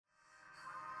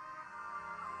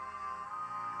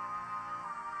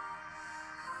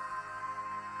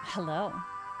Hello.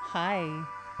 Hi.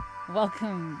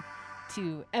 Welcome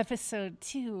to episode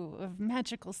 2 of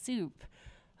Magical Soup.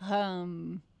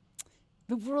 Um,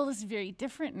 the world is very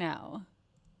different now.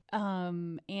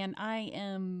 And I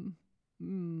am.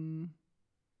 Mm,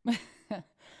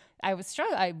 I was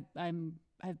struggling.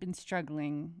 I've been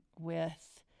struggling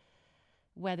with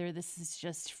whether this is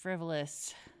just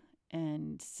frivolous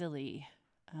and silly.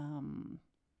 Um,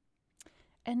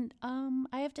 and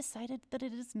I have decided that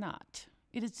it is not.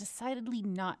 It is decidedly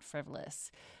not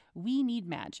frivolous. We need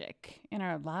magic in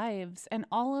our lives, and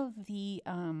all of the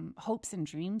hopes and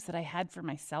dreams that I had for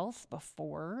myself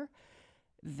before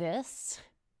this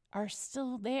are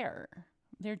still there.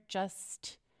 They're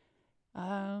just,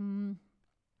 well,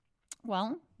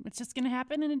 it's just going to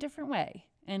happen in a different way.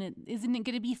 And isn't it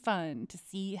going to be fun to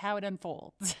see how it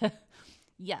unfolds?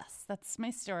 Yes, that's my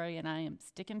story, and I am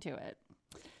sticking to it.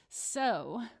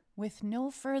 So, with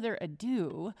no further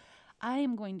ado, I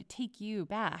am going to take you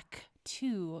back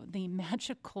to the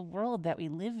magical world that we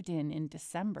lived in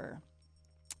December.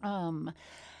 I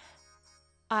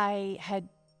had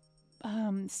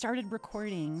started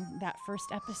recording that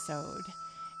first episode,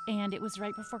 and it was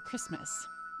right before Christmas.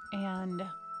 And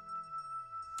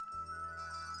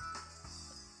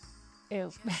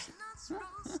it,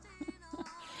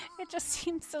 it just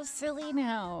seems so silly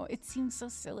now. It seems so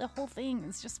silly. The whole thing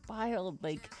is just wild.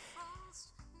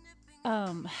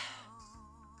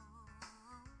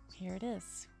 Here it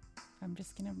is. I'm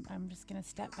just gonna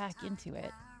step back into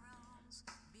it.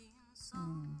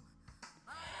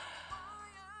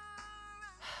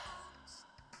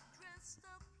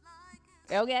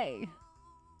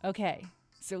 Okay.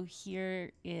 So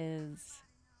here is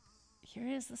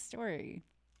the story.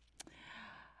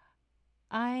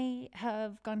 I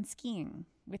have gone skiing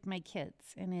with my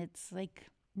kids, and it's like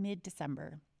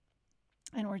mid-December,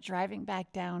 and we're driving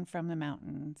back down from the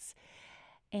mountains,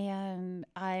 and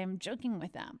I'm joking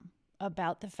with them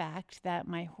about the fact that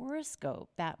my horoscope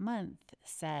that month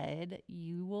said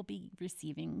you will be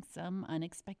receiving some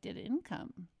unexpected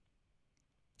income.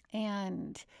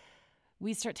 And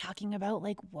we start talking about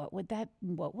what would that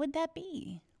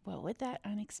be? What would that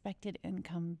unexpected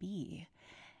income be?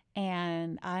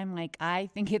 And I'm like, I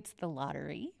think it's the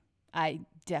lottery.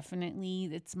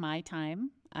 It's my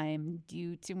time. I'm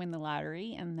due to win the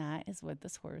lottery, and that is what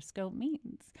this horoscope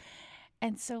means.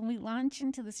 And so we launch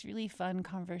into this really fun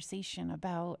conversation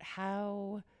about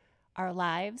how our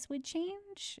lives would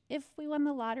change if we won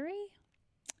the lottery.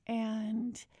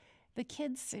 And the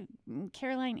kids,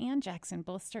 Caroline and Jackson,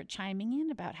 both start chiming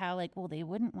in about how they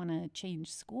wouldn't want to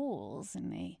change schools,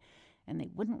 and they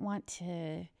wouldn't want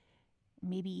to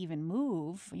maybe even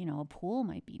move. A pool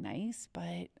might be nice,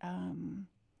 but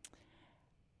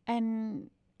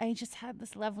and I just had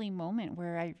this lovely moment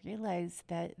where I realized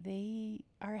that they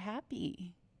are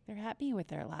happy. They're happy with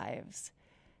their lives.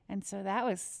 And so that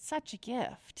was such a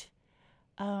gift.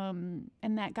 And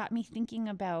that got me thinking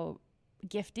about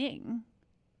gifting.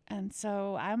 And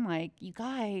so I'm like, you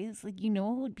guys, it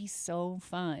would be so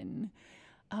fun.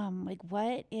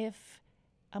 What if,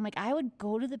 I would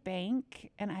go to the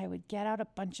bank and I would get out a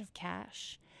bunch of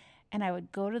cash, and I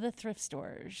would go to the thrift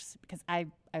stores because I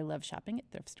love shopping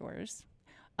at thrift stores.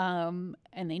 And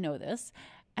they know this.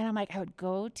 And I'm like, I would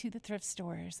go to the thrift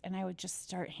stores and I would just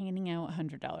start handing out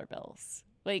 $100 bills.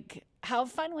 How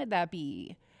fun would that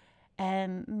be?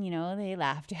 And, they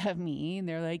laughed at me, and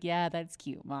they're like, yeah, that's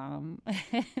cute, Mom.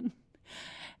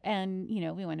 and,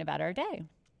 we went about our day.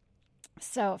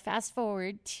 So fast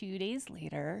forward 2 days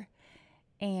later,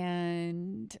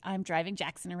 and I'm driving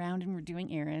Jackson around and we're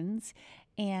doing errands.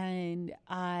 And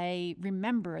I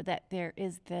remember that there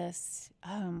is this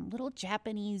little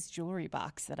Japanese jewelry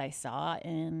box that I saw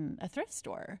in a thrift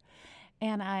store.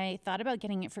 And I thought about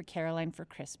getting it for Caroline for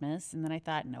Christmas. And then I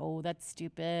thought, no, that's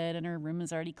stupid. And her room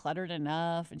is already cluttered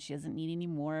enough, and she doesn't need any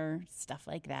more stuff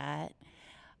like that.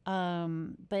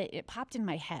 But it popped in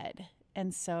my head.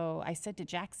 And so I said to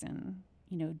Jackson,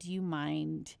 do you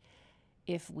mind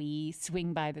if we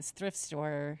swing by this thrift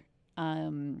store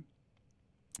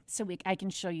I can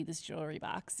show you this jewelry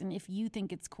box? And if you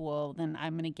think it's cool, then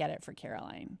I'm going to get it for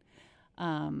Caroline.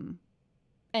 And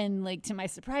to my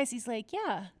surprise, he's like,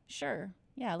 yeah, sure.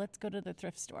 Yeah, let's go to the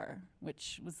thrift store,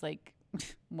 which was like,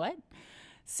 what?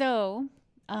 So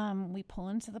we pull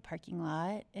into the parking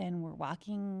lot, and we're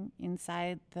walking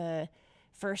inside the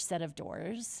first set of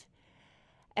doors.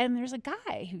 And there's a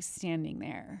guy who's standing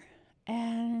there,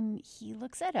 and he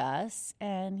looks at us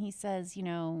and he says,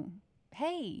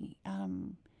 hey,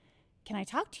 can I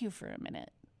talk to you for a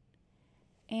minute?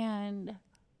 And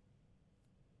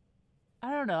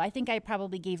I don't know. I think I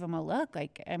probably gave him a look.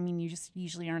 Like, I mean, you just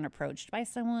usually aren't approached by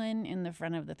someone in the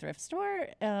front of the thrift store.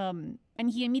 And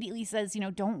he immediately says,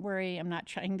 don't worry, I'm not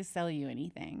trying to sell you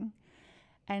anything.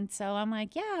 And so I'm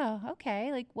like, yeah,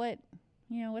 okay. Like,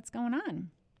 what's going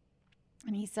on?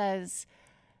 And he says,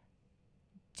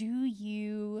 do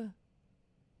you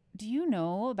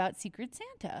know about Secret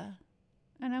Santa?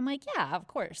 And I'm like, yeah, of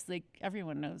course. Like,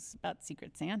 everyone knows about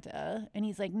Secret Santa. And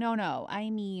he's like, no, I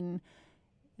mean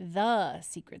the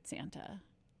Secret Santa.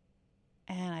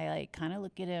 And I like kind of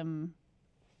look at him,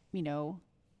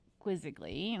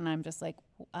 quizzically. And I'm just like,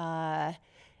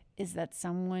 is that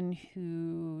someone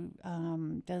who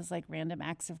does like random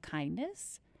acts of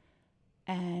kindness?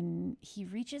 And he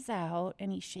reaches out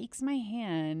and he shakes my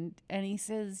hand and he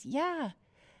says, yeah,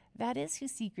 that is who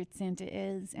Secret Santa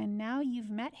is. And now you've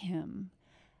met him.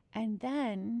 And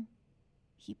then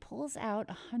he pulls out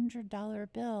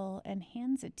 $100 bill and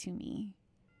hands it to me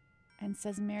and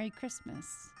says, Merry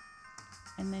Christmas.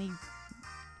 And then he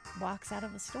walks out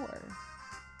of the store.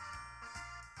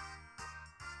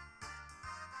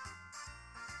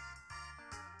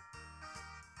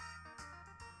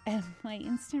 And my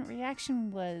instant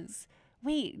reaction was,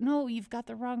 wait, no, you've got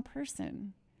the wrong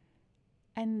person.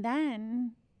 And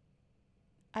then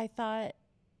I thought,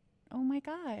 oh my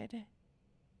God,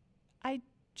 I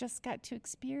just got to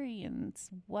experience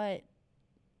what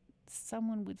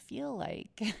someone would feel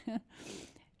like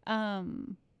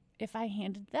if I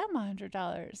handed them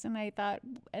 $100. And I thought,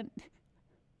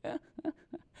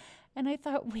 and I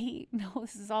thought, wait, no,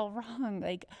 this is all wrong.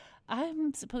 Like,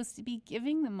 I'm supposed to be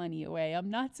giving the money away. I'm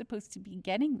not supposed to be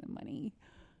getting the money.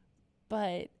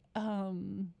 But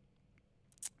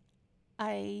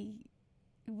I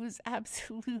was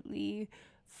absolutely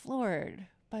floored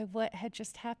by what had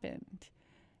just happened.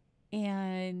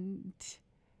 And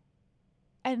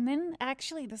then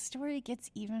actually the story gets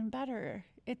even better.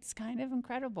 It's kind of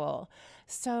incredible.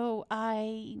 So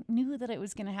I knew that it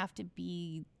was going to have to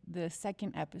be the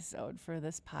second episode for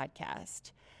this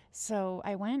podcast. So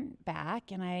I went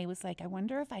back and I was like, I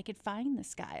wonder if I could find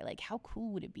this guy. Like, how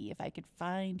cool would it be if I could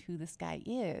find who this guy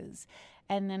is?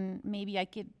 And then maybe I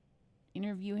could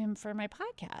interview him for my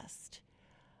podcast.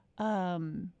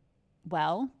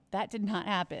 Well, that did not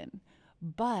happen.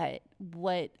 But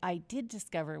what I did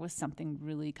discover was something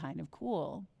really kind of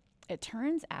cool. It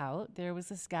turns out there was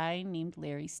this guy named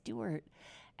Larry Stewart.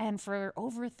 And for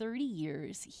over 30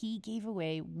 years, he gave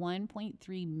away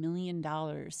 $1.3 million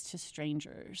to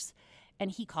strangers.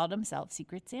 And he called himself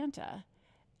Secret Santa.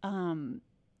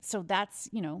 So that's,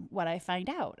 what I find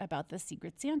out about the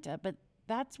Secret Santa. But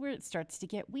that's where it starts to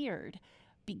get weird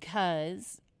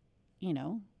because,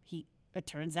 it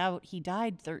turns out he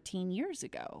died 13 years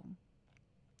ago.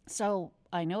 So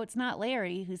I know it's not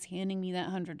Larry who's handing me that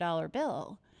 $100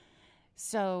 bill.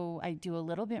 So I do a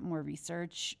little bit more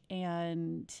research,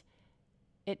 and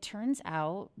it turns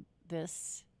out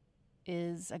this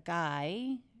is a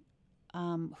guy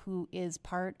who is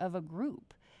part of a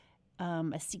group,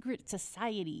 a secret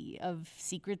society of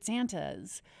Secret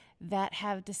Santas that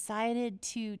have decided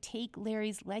to take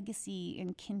Larry's legacy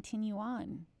and continue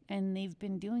on. And they've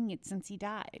been doing it since he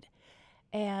died.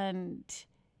 And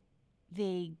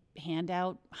they hand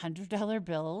out $100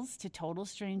 bills to total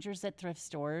strangers at thrift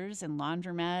stores and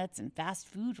laundromats and fast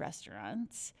food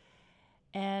restaurants.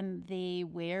 And they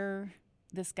wear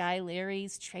this guy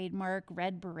Larry's trademark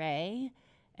red beret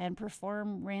and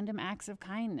perform random acts of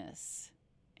kindness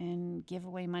and give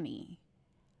away money.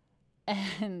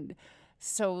 And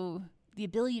so the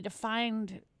ability to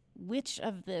find which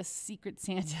of the Secret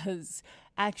Santas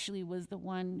actually was the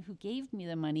one who gave me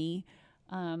the money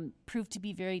proved to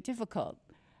be very difficult.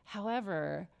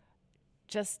 However,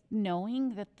 just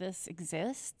knowing that this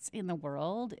exists in the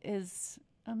world is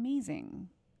amazing.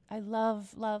 I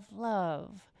love, love,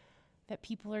 love that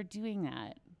people are doing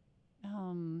that.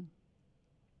 And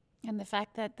the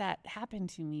fact that that happened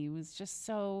to me was just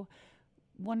so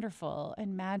wonderful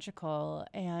and magical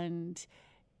and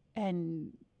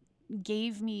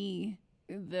gave me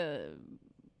the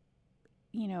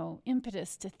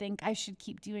impetus to think I should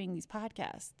keep doing these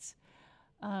podcasts.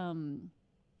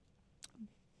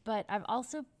 But I've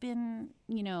also been,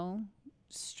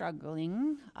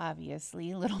 struggling,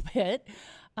 obviously, a little bit.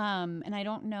 And I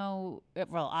don't know,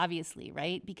 well, obviously,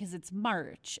 right? Because it's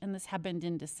March and this happened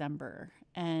in December.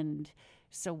 And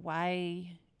so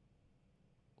why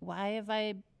have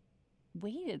I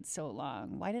waited so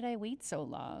long? Why did I wait so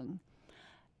long?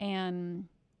 And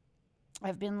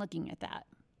I've been looking at that,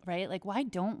 right? Like, why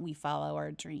don't we follow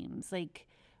our dreams? Like,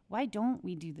 why don't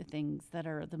we do the things that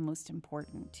are the most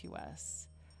important to us?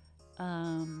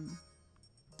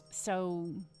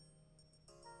 So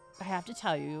I have to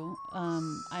tell you,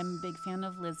 I'm a big fan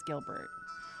of Liz Gilbert,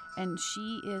 and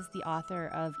she is the author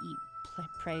of Eat,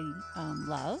 Pray,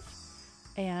 Love,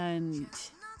 and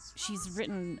she's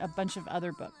written a bunch of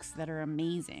other books that are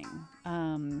amazing.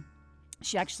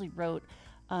 She actually wrote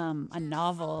a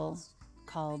novel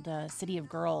called City of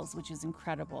Girls, which is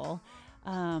incredible.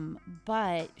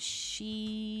 But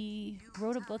she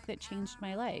wrote a book that changed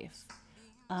my life.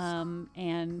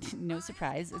 And no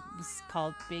surprise, it was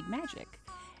called Big Magic.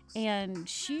 And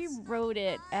she wrote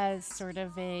it as sort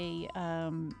of a,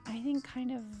 I think,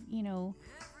 kind of,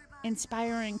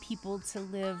 inspiring people to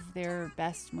live their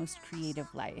best, most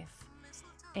creative life.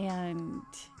 And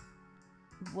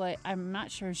what I'm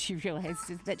not sure she realized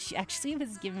is that she actually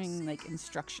was giving like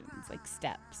instructions, like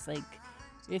steps, like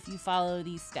if you follow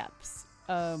these steps.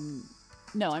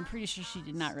 No, I'm pretty sure she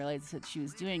did not realize that she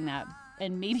was doing that.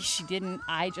 And maybe she didn't.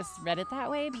 I just read it that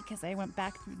way because I went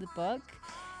back through the book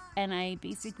and I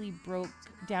basically broke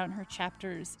down her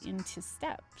chapters into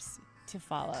steps to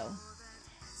follow.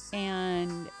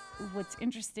 And what's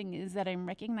interesting is that I'm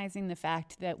recognizing the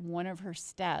fact that one of her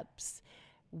steps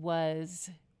was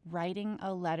writing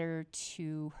a letter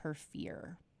to her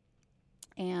fear.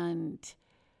 And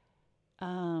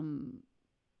I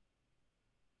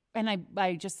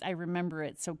remember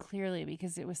it so clearly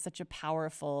because it was such a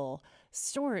powerful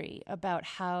story about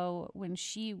how when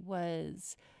she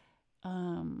was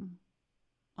on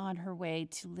her way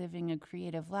to living a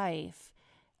creative life,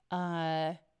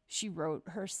 she wrote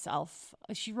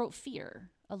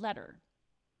fear, a letter.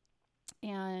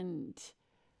 And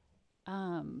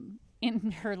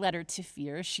in her letter to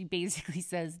fear, she basically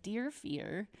says, "Dear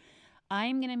Fear,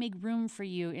 I'm going to make room for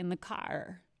you in the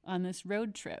car on this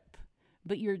road trip.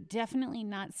 But you're definitely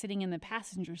not sitting in the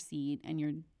passenger seat and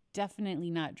you're definitely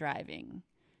not driving.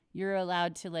 You're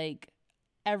allowed to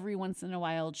every once in a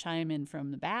while chime in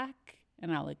from the back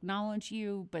and I'll acknowledge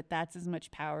you, but that's as much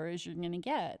power as you're going to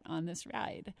get on this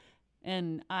ride."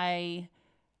 And I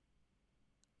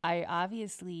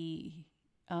obviously,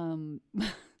 I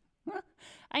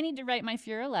need to write my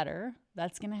fear a letter.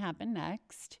 That's going to happen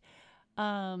next.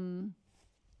 But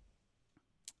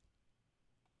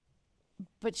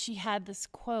she had this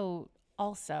quote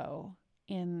also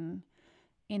in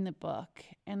the book.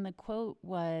 And the quote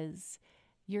was,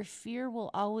 "Your fear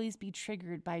will always be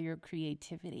triggered by your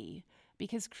creativity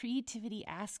because creativity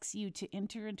asks you to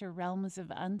enter into realms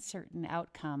of uncertain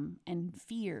outcome and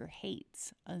fear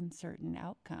hates uncertain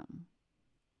outcome."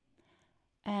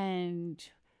 And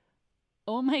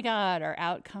oh my God, our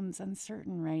outcome's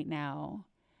uncertain right now.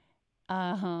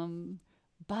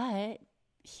 But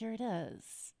here it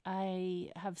is.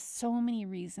 I have so many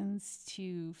reasons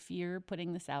to fear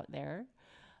putting this out there.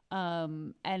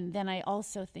 And then I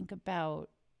also think about,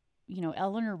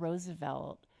 Eleanor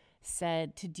Roosevelt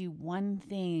said to do one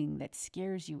thing that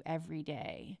scares you every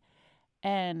day.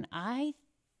 And I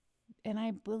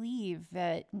believe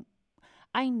that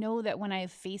I know that when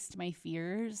I've faced my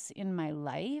fears in my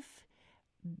life,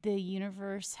 the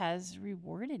universe has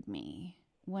rewarded me.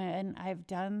 When I've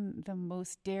done the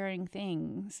most daring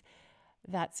things,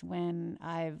 that's when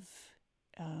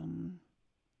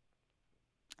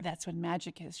that's when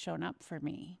magic has shown up for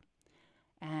me.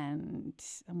 And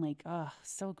I'm like, oh,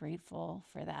 so grateful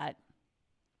for that.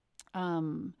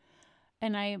 And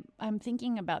I'm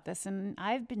thinking about this, and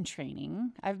I've been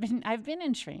training. I've been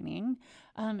in training.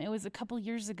 It was a couple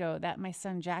years ago that my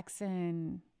son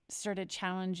Jackson started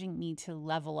challenging me to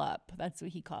level up. That's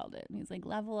what he called it. And he's like,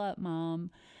 "Level up, Mom."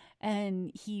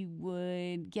 And he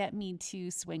would get me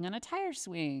to swing on a tire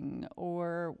swing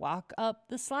or walk up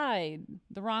the slide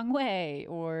the wrong way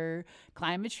or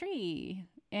climb a tree.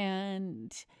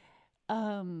 And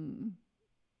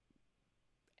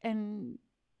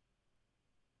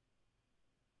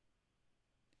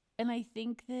I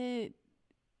think that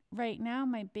right now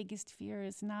my biggest fear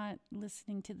is not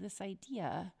listening to this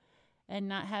idea and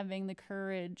not having the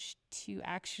courage to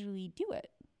actually do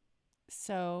it.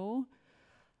 So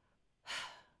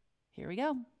here we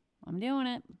go. I'm doing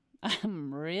it.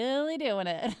 I'm really doing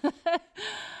it.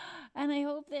 And I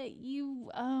hope that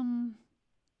you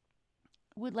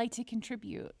would like to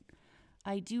contribute.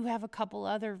 I do have a couple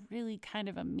other really kind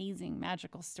of amazing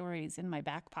magical stories in my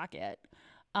back pocket.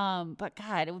 But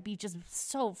God, it would be just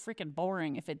so freaking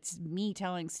boring if it's me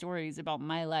telling stories about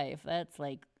my life. That's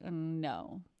like,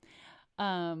 no.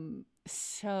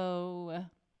 So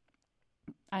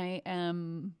I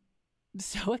am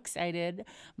so excited.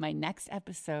 My next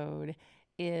episode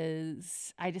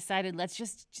is, I decided let's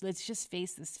just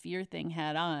face this fear thing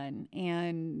head on.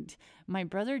 And my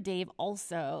brother Dave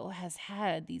also has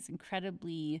had these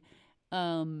incredibly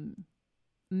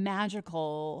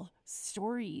magical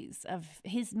stories of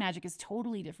his magic is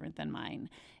totally different than mine.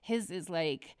 His is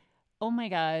like, oh my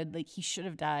God, like he should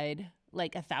have died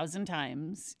like 1,000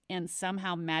 times, and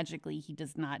somehow magically he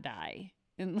does not die.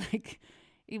 And like,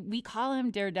 we call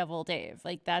him Daredevil Dave.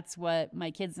 Like that's what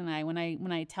my kids and I, when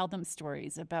I tell them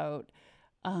stories about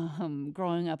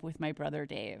growing up with my brother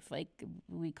Dave, like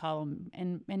we call him,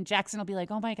 and Jackson will be like,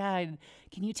 oh my God,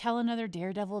 can you tell another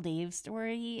Daredevil Dave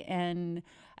story? And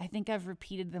I think I've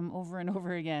repeated them over and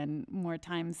over again more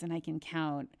times than I can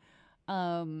count.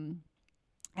 And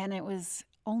it was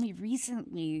only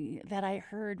recently that I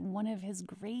heard one of his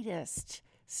greatest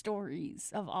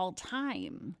stories of all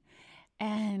time.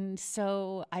 And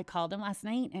so I called him last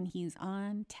night and he's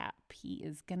on tap. He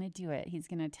is going to do it. He's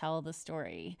going to tell the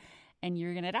story. And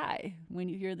you're going to die when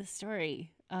you hear the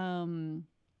story. And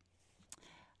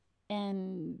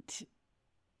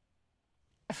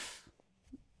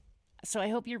so I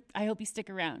hope you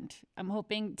stick around. I'm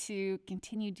hoping to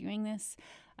continue doing this.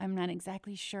 I'm not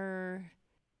exactly sure.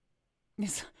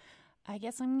 I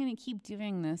guess I'm going to keep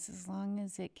doing this as long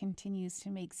as it continues to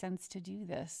make sense to do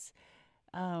this.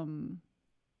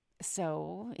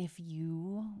 So if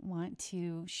you want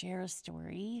to share a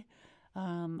story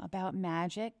about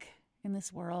magic in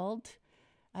this world,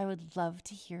 I would love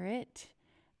to hear it.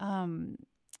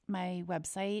 My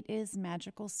website is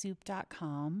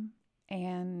magicalsoup.com,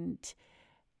 and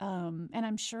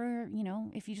I'm sure,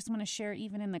 if you just want to share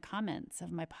even in the comments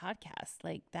of my podcast,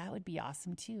 like that would be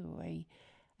awesome too.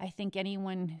 I think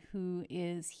anyone who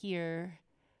is here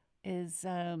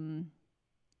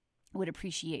would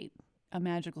appreciate a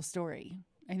magical story.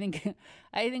 I think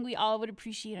we all would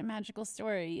appreciate a magical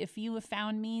story. If you have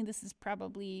found me, this is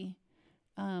probably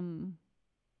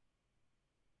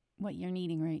what you're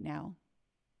needing right now.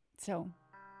 So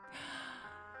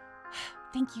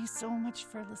thank you so much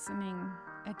for listening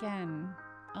again.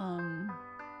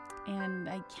 And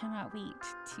I cannot wait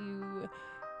to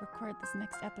record this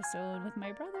next episode with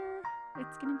my brother.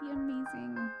 It's going to be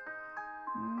amazing.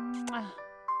 Mwah.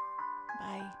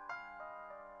 Bye.